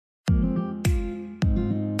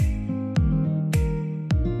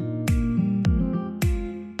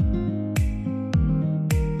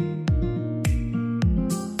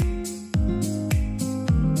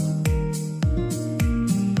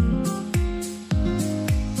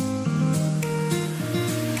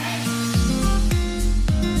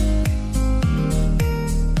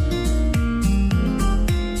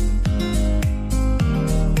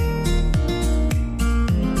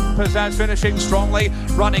Pizzazz finishing strongly,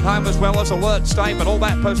 running home as well as Alert State, but All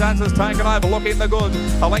That Pizzazz has taken over, looking the good.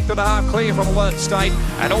 A length and a half clear from Alert State,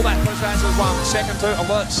 and All That Pizzazz has won. Second to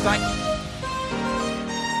Alert State.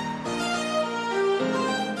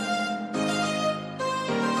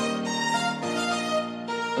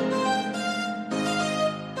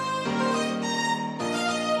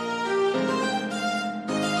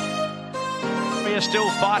 Is still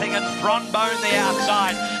fighting, and Thronbone the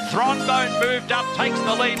outside. Thronbone moved up, takes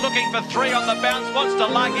the lead, looking for three on the bounce, wants to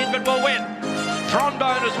lug in but will win.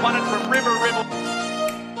 Thronbone has won it from River.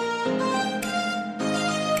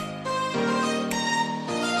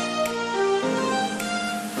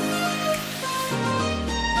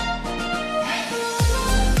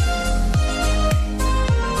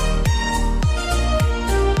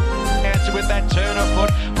 Answer with that turn of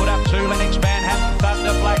foot, put up two Lennox, Manhattan,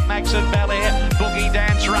 Thunder, Black Max and Bel Air. Boogie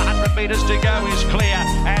Dancer, 100 metres to go is clear,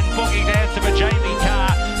 and Boogie Dancer for Jamie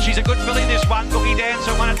Carr. She's a good filly, this one. Boogie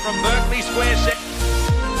Dancer won it from Berkeley Square.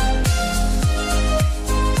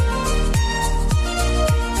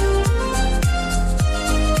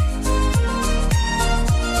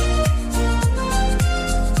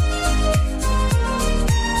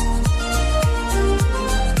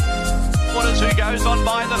 Who goes on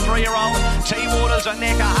by the 3-year-old. T-Waters a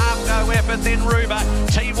neck, a half no effort, then Ruba.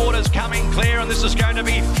 T-Waters coming clear, and this is going to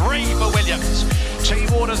be 3 for Williams.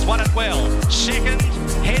 T-Waters won it well. Second,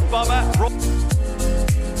 Head Bobber.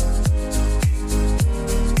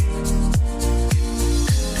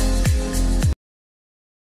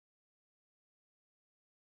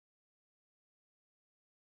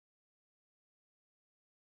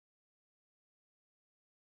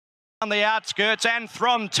 On the outskirts, and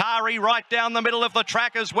Throntari right down the middle of the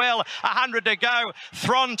track as well. 100 to go.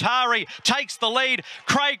 Throntari takes the lead.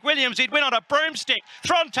 Craig Williams, he'd win on a broomstick.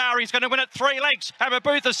 Throntari's going to win it 3 lengths. Have a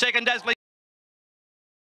booth a second, Dasley.